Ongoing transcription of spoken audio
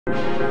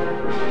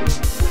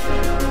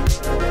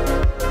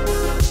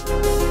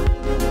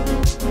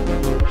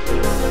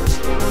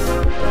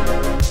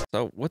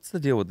So what's the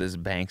deal with this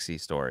Banksy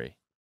story?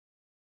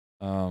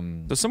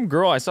 So some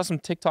girl, I saw some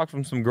TikTok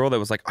from some girl that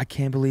was like, I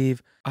can't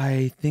believe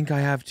I think I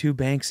have 2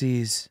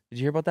 Banksys. Did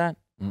you hear about that?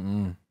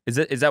 Mm-mm. Is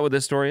that what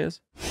this story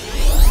is?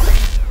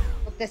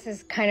 This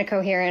is kind of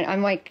coherent.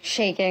 I'm like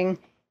shaking,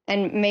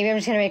 and maybe I'm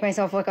just gonna make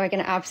myself look like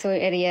an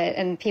absolute idiot,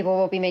 and people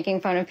will be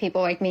making fun of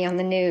people like me on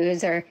the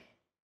news or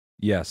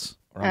yes,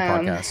 or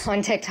on podcasts,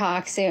 on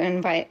TikTok soon.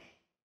 But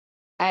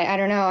I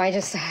don't know. I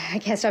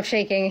can't stop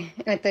shaking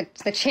at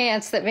the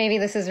chance that maybe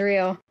this is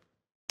real.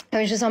 I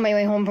was just on my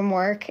way home from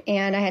work,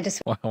 and I had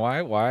to.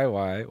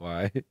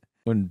 Why?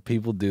 When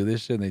people do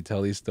this shit and they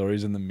tell these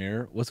stories in the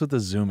mirror, what's with the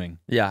zooming?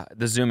 Yeah,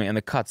 the zooming and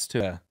the cuts too.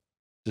 Yeah,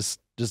 just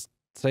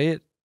say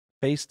it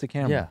face to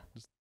camera. Yeah,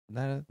 just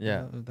that.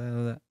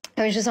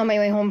 I was just on my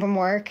way home from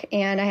work,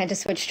 and I had to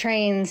switch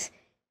trains.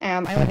 I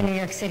live in New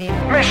York City.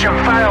 Mission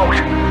failed.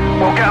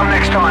 We'll get them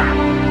next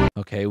time.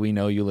 Okay, we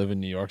know you live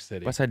in New York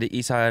City. West side to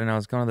east side, and I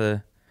was going to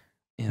the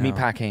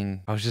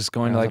meatpacking. I was just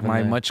going to like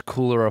my much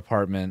cooler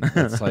apartment.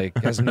 It's like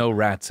has no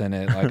rats in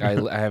it. Like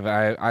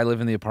I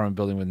live in the apartment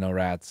building with no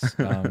rats.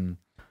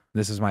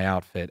 This is my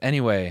outfit.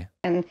 Anyway.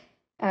 And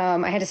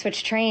I had to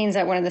switch trains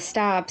at one of the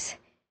stops.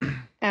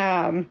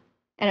 And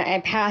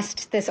I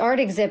passed this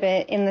art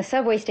exhibit in the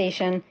subway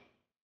station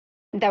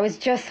that was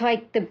just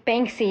like the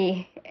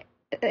Banksy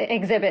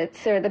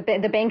exhibits or the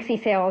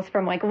Banksy sales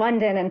from like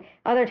London and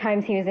other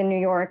times he was in New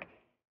York.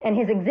 And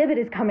his exhibit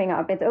is coming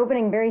up. It's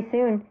opening very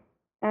soon.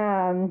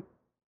 I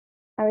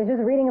was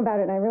just reading about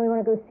it, and I really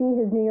want to go see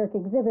his New York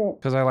exhibit.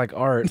 Because I like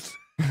art.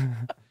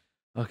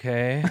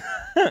 Okay.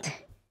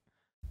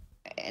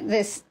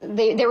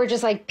 They were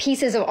just like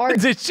pieces of art.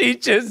 Did she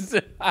just...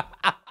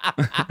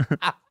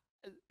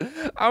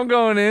 I'm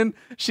going in.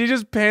 She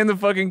just panned the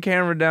fucking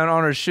camera down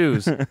on her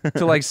shoes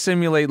to like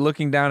simulate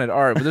looking down at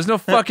art, but there's no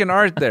fucking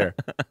art there.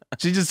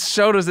 She just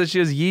showed us that she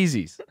has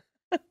Yeezys.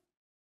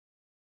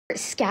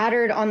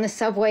 Scattered on the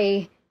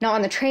subway, not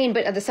on the train,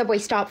 but at the subway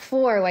stop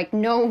floor, like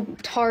no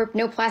tarp,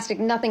 no plastic,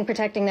 nothing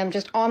protecting them,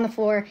 just on the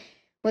floor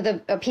with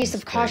a piece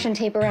of caution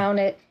tape around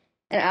it.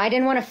 And I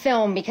didn't want to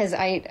film because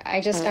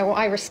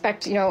I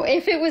respect, you know,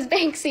 if it was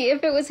Banksy,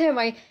 if it was him,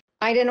 I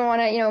didn't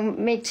want to, you know,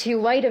 make too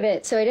light of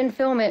it. So I didn't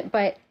film it,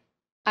 but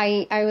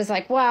I was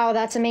like, wow,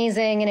 that's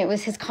amazing. And it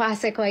was his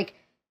classic, like,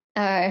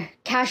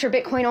 cash or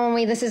Bitcoin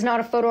only. This is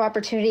not a photo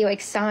opportunity, like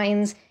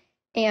signs.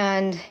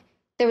 And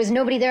there was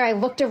nobody there. I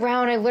looked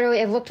around. I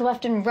looked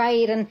left and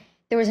right, and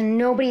there was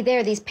nobody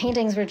there. These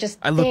paintings were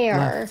just there.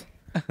 Left,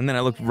 and then I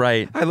looked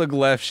right. I look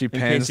left. She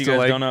pans to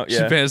like she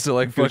pans to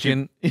like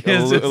fucking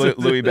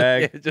Louis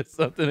bag. Yeah, just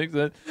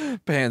something.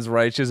 Pans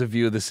right. She has a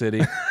view of the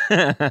city.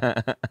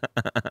 I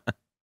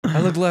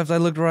looked left. I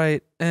looked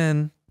right,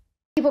 and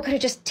people could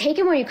have just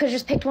taken one. You could have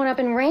just picked one up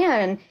and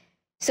ran.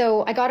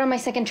 So I got on my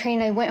second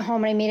train. And I went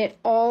home, and I made it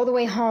all the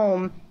way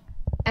home.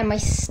 And my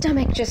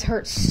stomach just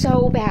hurt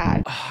so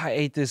bad. Oh, I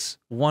ate this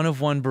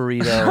one-of-one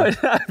burrito.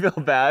 I feel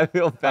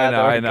bad.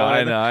 I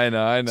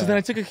know. So then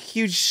I took a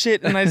huge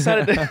shit and I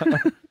decided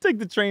to take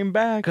the train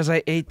back. Because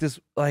I ate this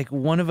like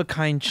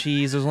one-of-a-kind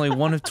cheese. There's only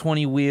one of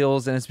 20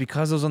 wheels, and it's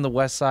because it was on the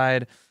west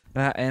side,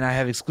 and I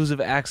have exclusive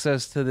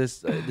access to this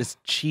this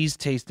cheese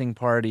tasting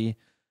party.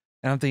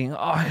 And I'm thinking, oh,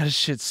 I got to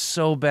shit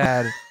so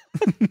bad.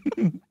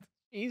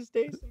 Cheese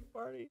tasting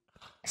party.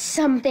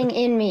 Something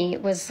in me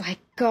was like,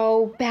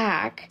 go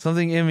back.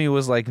 Something in me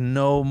was like,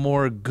 no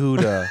more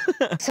Gouda.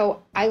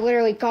 So I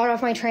literally got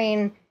off my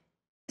train,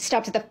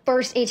 stopped at the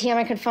first ATM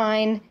I could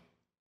find,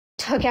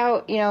 took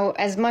out, you know,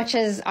 as much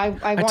as I wanted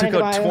to buy. I took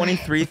out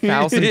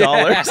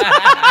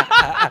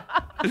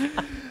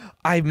 $23,000.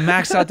 I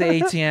maxed out the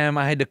ATM.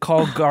 I had to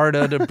call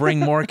Garda to bring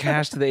more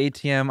cash to the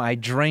ATM. I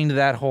drained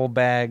that whole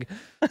bag.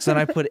 So then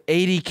I put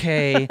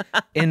 $80K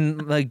in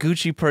the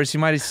Gucci purse.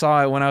 You might have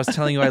saw it when I was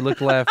telling you I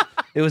looked left.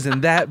 It was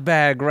in that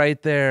bag right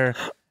there.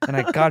 And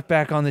I got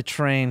back on the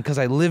train because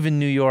I live in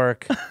New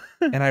York.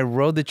 And I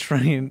rode the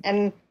train.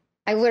 And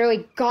I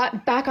literally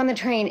got back on the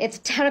train. It's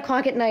 10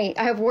 o'clock at night.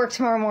 I have work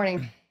tomorrow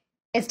morning.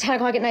 It's 10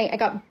 o'clock at night. I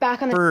got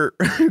back on the For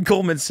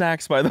Goldman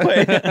Sachs, by the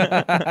way.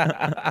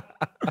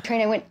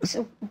 train. I went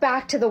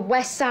back to the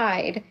west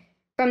side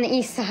from the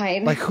east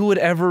side. Like, who would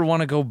ever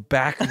want to go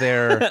back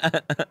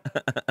there?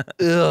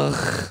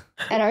 Ugh.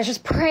 And I was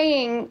just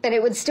praying that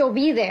it would still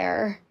be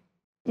there.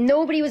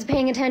 Nobody was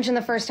paying attention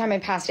the first time I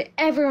passed it.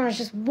 Everyone was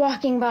just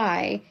walking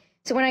by.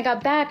 So when I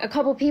got back, a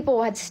couple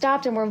people had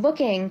stopped and were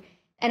looking.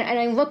 And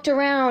I looked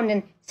around,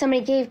 and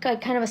somebody gave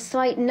kind of a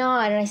slight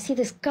nod. And I see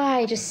this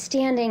guy just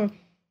standing,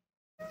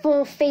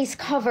 full face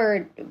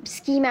covered,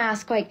 ski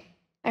mask, like.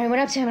 And I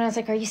went up to him and I was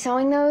like, "Are you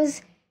selling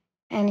those?"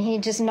 And he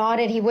just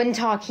nodded. He wouldn't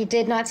talk. He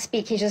did not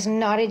speak. He just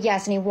nodded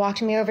yes. And he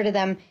walked me over to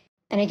them.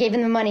 And I gave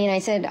him the money and I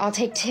said, "I'll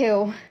take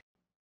 2.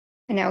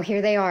 And now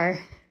here they are.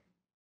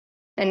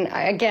 And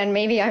again,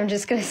 maybe I'm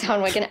just going to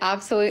sound like an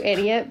absolute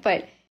idiot,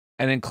 but.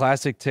 And in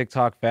classic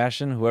TikTok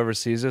fashion, whoever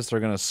sees this, they're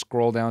going to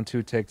scroll down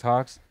 2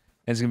 TikToks.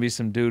 And it's going to be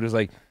some dude who's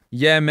like,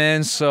 Yeah,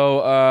 man.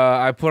 So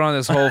I put on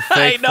this whole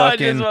fake I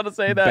fucking just want to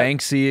say that.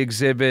 Banksy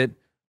exhibit.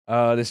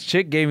 This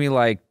chick gave me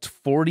like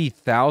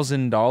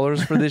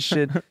 $40,000 for this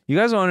shit. You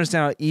guys don't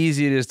understand how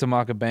easy it is to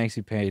mock a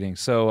Banksy painting.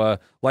 So,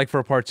 like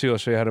for part 2, I'll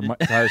show you how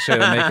to show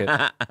you how to make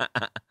it.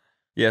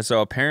 Yeah.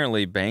 So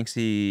apparently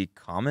Banksy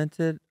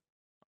commented.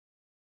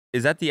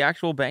 Is that the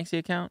actual Banksy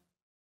account?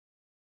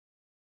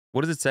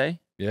 What does it say?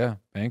 Yeah,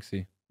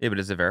 Banksy. Yeah, but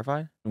is it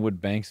verified?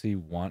 Would Banksy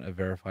want a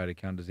verified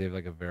account? Does he have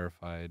like a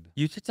verified?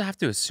 You just have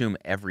to assume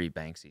every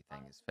Banksy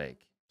thing is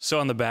fake. So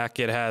on the back,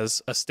 it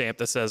has a stamp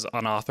that says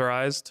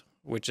unauthorized,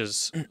 which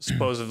is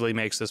supposedly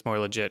makes this more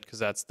legit because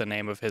that's the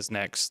name of his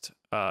next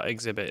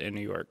exhibit in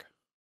New York.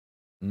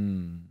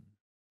 And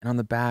on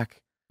the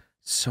back,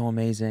 so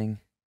amazing.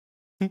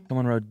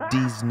 Someone wrote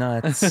D's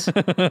nuts.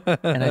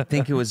 And I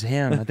think it was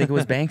him. I think it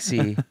was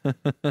Banksy.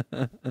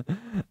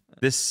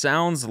 This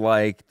sounds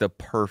like the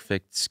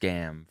perfect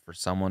scam for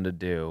someone to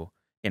do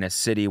in a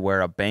city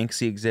where a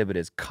Banksy exhibit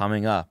is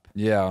coming up.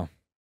 Yeah.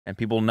 And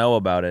people know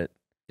about it.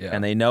 Yeah.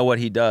 And they know what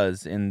he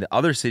does in the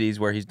other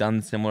cities where he's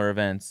done similar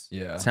events.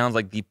 Yeah. It sounds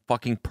like the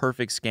fucking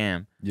perfect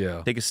scam.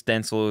 Yeah. Take a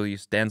stencil, you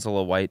stencil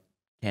a white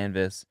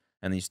canvas,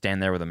 and then you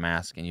stand there with a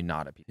mask and you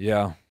nod at people.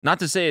 Yeah. Not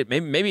to say it,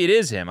 maybe it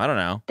is him. I don't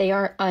know. They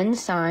are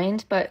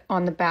unsigned, but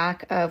on the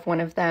back of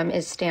one of them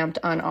is stamped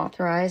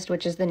unauthorized,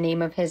 which is the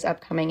name of his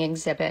upcoming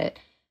exhibit.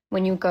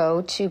 When you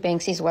go to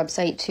Banksy's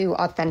website to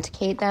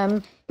authenticate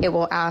them, it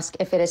will ask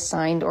if it is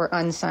signed or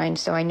unsigned.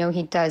 So I know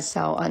he does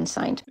sell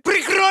unsigned.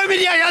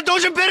 I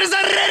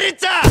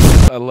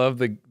love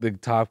the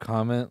top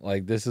comment.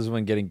 Like, this is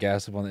when getting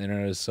gassed up on the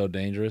internet is so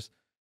dangerous.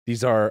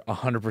 These are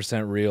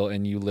 100% real,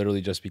 and you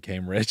literally just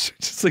became rich.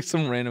 Just like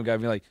some random guy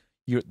being like,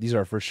 these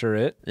are for sure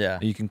it. Yeah.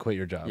 And you can quit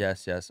your job.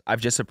 Yes. I've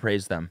just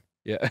appraised them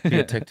Yeah.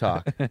 via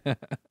TikTok, and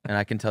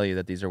I can tell you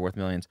that these are worth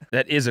millions.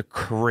 That is a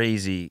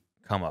crazy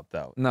come up,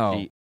 though.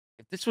 No.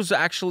 If this was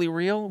actually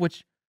real,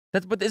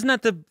 but isn't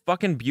that the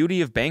fucking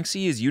beauty of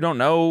Banksy? Is you don't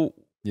know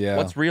Yeah.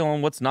 what's real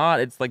and what's not.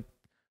 It's like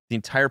the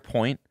entire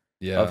point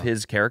of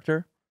his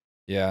character.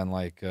 Yeah, and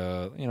like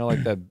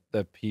like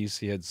that piece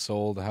he had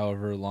sold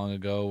however long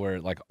ago where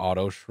it like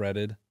auto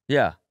shredded.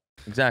 Yeah,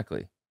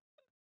 exactly.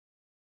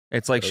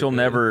 It's like she'll Okay.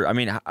 never. I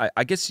mean,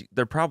 I guess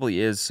there probably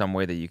is some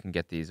way that you can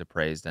get these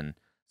appraised, and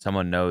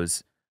someone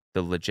knows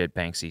the legit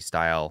Banksy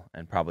style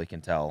and probably can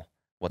tell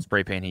what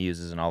spray paint he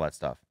uses and all that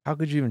stuff. How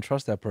could you even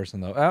trust that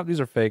person though? Oh, these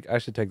are fake. I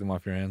should take them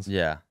off your hands.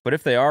 Yeah, but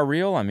if they are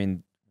real, I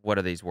mean, what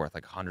are these worth?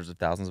 Like hundreds of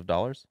thousands of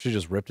dollars? Should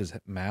just ripped his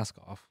mask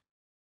off.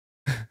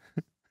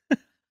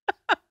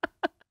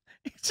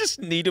 He just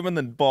kneed him in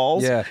the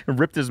balls. Yeah. and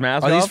ripped his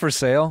mask Are off. these for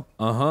sale?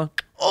 Uh-huh.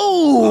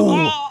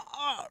 Oh,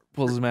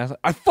 Pulls his mask.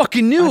 I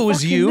fucking knew it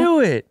was you.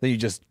 Knew it. Then you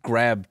just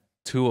grab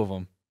 2 of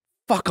them.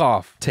 Fuck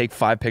off. Take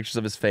 5 pictures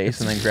of his face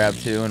and then grab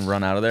 2 and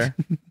run out of there.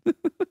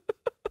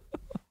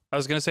 I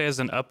was going to say, as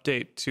an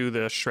update to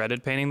the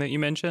shredded painting that you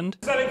mentioned,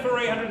 Selling for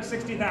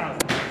 860,000.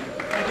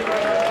 Thank you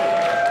very much.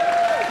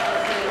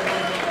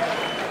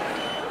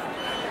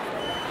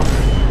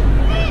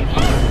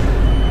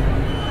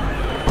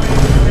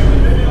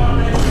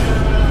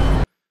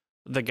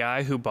 the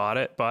guy who bought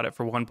it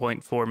for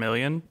 1.4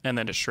 million, and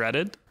then it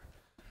shredded,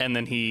 and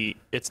then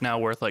it's now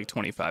worth like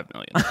 25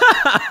 million.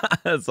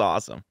 That's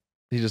awesome.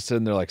 He's just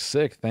sitting there like,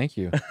 sick. Thank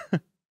you.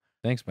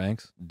 Thanks,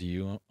 Banks. Do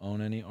you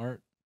own any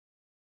art?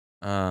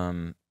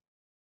 Nothing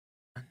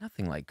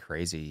like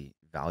crazy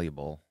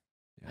valuable.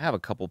 I have a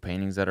couple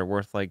paintings that are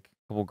worth like a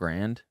couple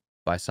grand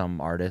by some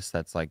artist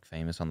that's like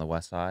famous on the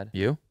West Side.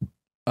 You?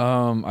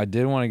 I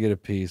did want to get a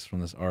piece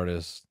from this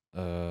artist.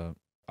 I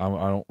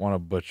don't want to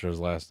butcher his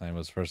last name.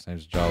 His first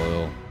name's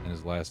Jalil, and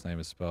his last name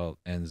is spelled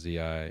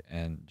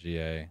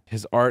Nzinga.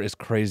 His art is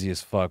crazy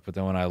as fuck, but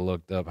then when I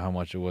looked up how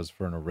much it was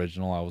for an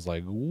original, I was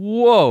like,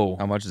 whoa.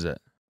 How much is it?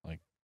 Like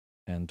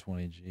 10,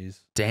 20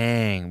 G's.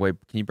 Dang. Wait,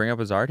 can you bring up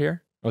his art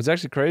here? What's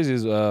actually crazy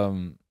is I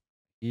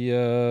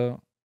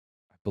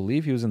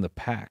believe he was in the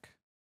Pack.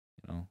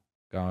 You know,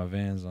 got my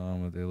Vans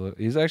on, what they look.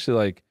 He's actually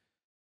like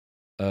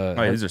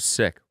Oh, these are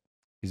sick.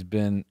 he's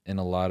been in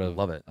a lot of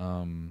Love it.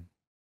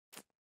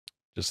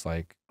 just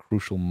like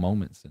crucial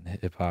moments in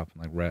hip hop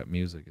and like rap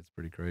music. It's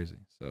pretty crazy.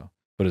 So,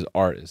 but his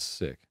art is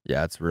sick.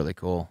 Yeah, it's really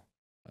cool.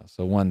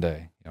 So one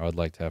day, I would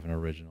like to have an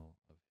original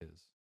of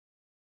his.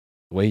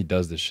 The way he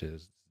does this shit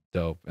is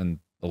dope, and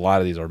a lot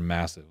of these are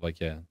massive.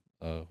 Like, yeah,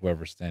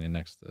 whoever's standing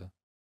next to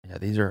Yeah,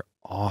 these are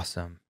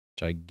awesome.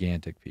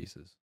 gigantic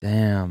pieces.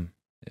 Damn.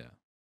 Yeah.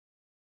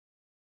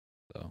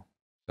 So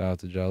shout out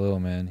to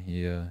Jalil, man.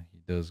 He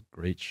does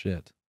great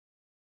shit.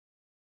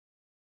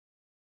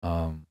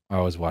 I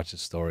always watch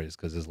his stories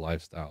because his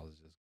lifestyle is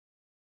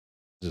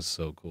just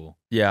so cool.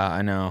 Yeah,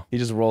 I know. He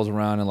just rolls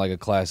around in like a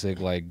classic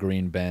like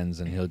green Benz,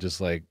 and he'll just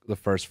like the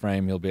first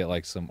frame he'll be at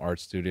like some art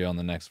studio, and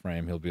the next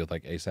frame he'll be with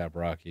like ASAP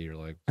Rocky or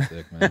like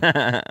sick,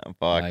 man.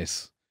 Fuck.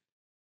 Nice.